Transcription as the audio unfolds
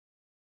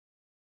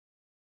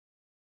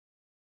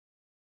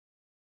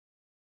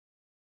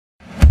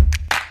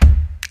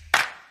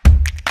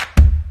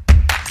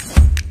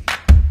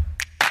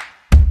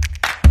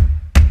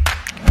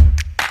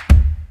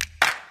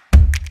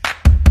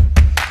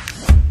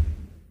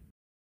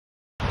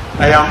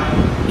I am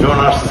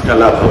ARTS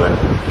KALABHAVAN.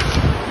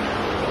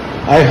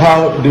 I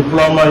have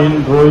diploma in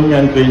drawing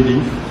and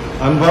painting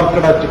and worked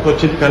at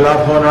Kochi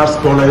KALABHAVAN Arts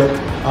College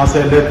as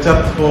a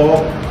lecturer for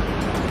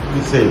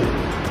the same.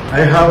 I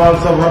have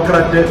also worked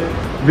at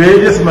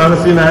various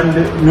magazines and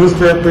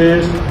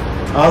newspapers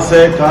as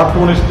a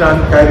cartoonist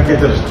and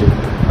caricaturist.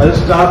 I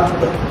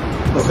started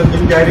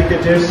presenting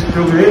caricatures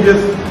to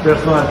various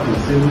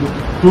personalities in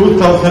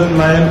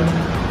 2009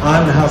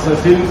 and has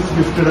since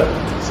gifted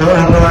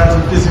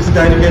 756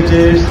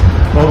 caricatures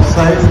of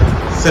size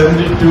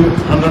 70 to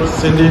 100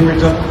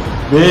 centimeter,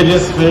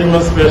 various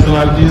famous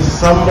personalities.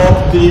 Some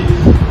of the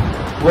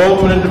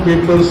prominent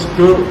people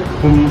to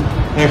whom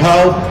I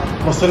have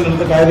presented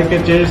the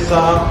caricatures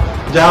are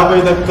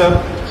Javed Akhtar,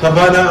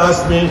 Shabana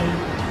Azmi,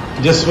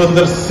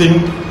 Jaswandar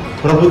Singh,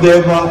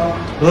 Prabhudeva,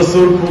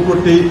 Rasool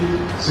Pukutti,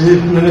 Chief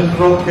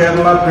Minister of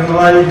Kerala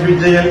Pinarayi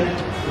Vijayan,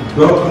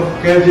 Dr.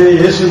 K.J.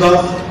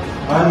 Yesudas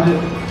and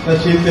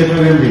Shashi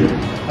Tharoor.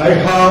 I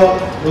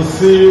have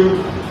received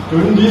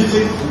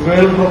 26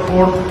 World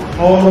Records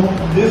on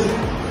this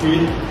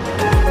field.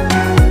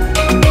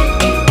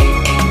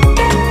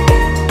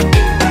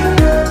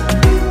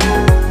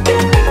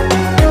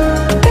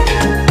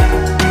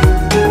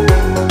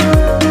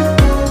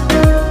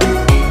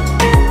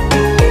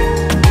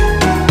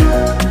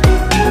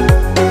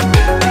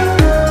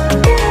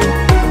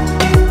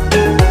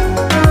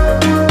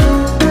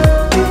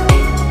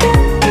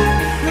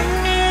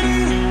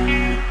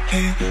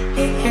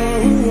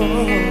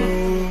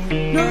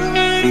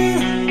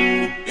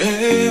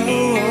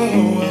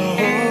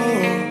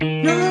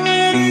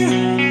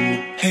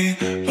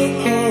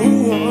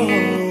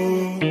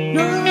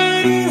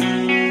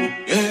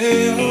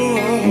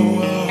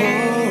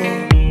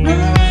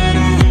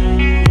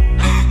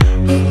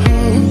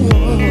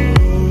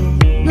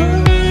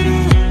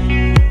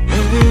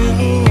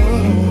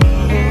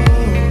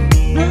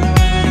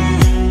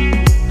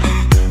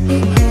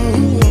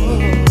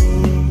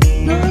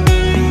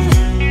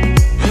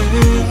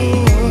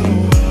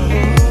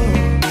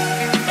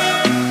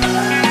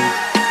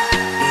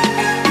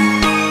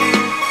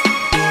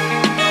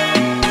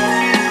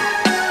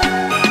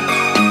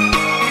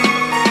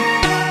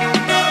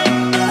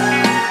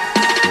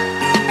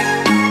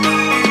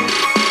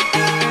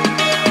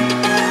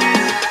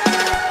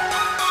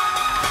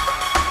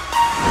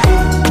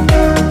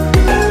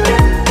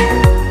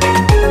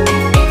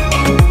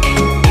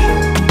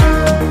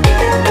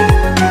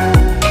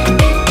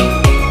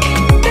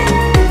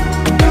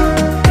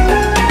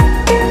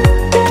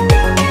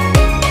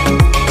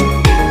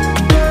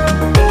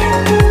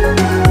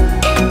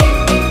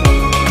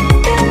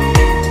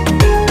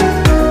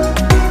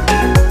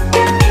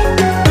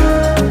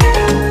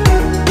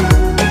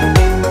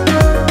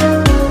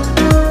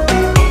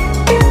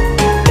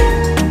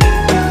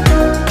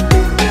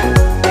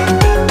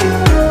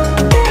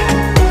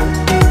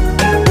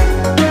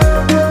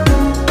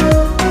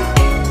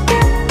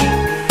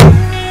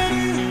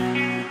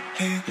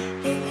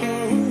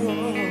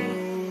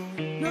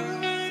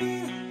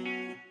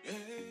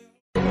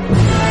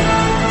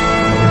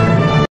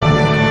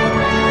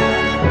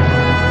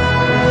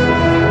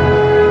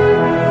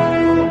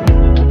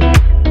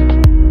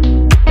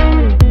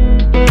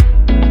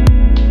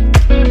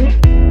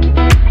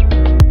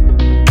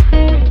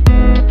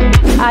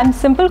 I'm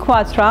Simple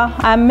Quatra.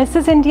 I'm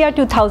Mrs. India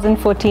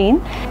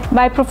 2014.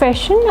 By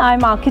profession,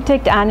 I'm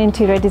architect and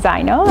interior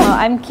designer.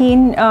 I'm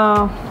keen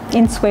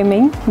in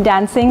swimming,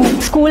 dancing.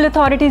 School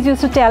authorities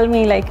used to tell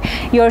me like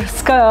your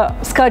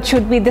skirt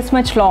should be this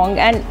much long,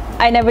 and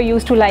I never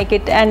used to like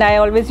it, and I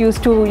always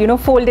used to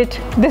fold it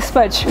this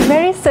much.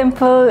 Very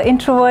simple,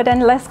 introvert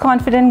and less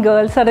confident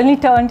girl suddenly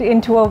turned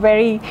into a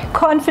very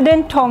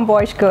confident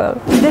tomboyish girl.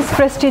 This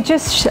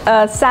prestigious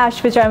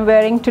sash which I'm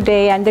wearing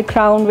today and the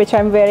crown which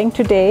I'm wearing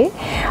today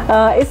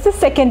is the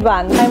second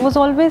one. I was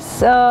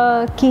always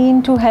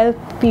keen to help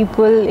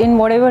people in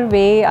whatever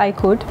way I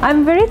could.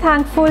 I'm very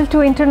thankful to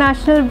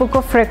International Book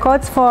of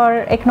Records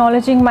for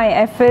acknowledging my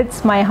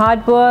efforts, my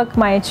hard work,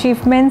 my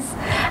achievements,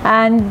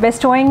 and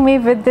bestowing me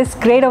with this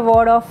great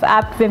award of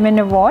Apt Women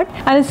Award.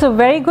 And it's a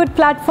very good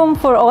platform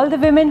for all the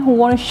women who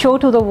want to show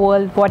to the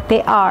world what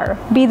they are.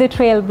 Be the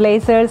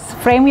trailblazers,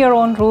 frame your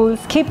own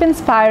rules, keep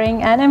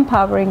inspiring and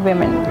empowering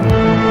women.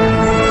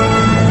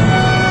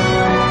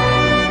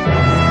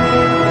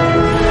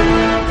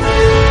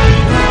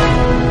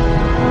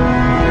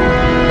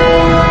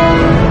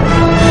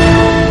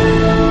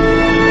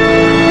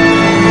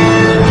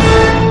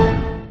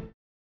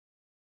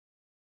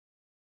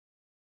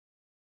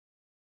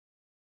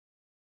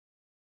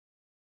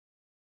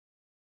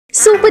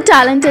 Super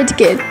Talented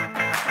Kid,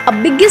 a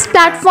biggest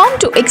platform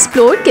to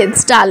explore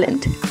kids'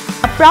 talent.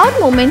 A proud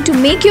moment to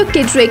make your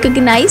kid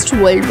recognized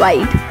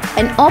worldwide.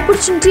 An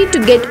opportunity to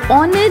get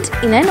honored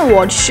in an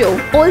award show.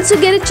 Also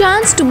get a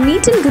chance to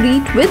meet and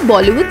greet with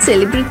Bollywood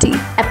celebrity.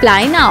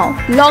 Apply now.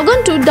 Log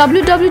on to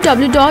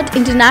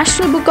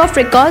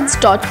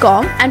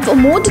www.internationalbookofrecords.com and for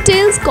more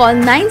details call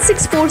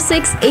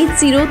 9646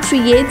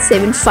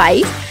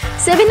 803875.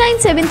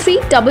 7973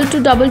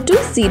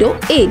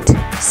 222208.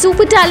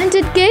 Super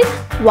talented kid,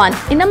 1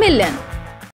 in a million.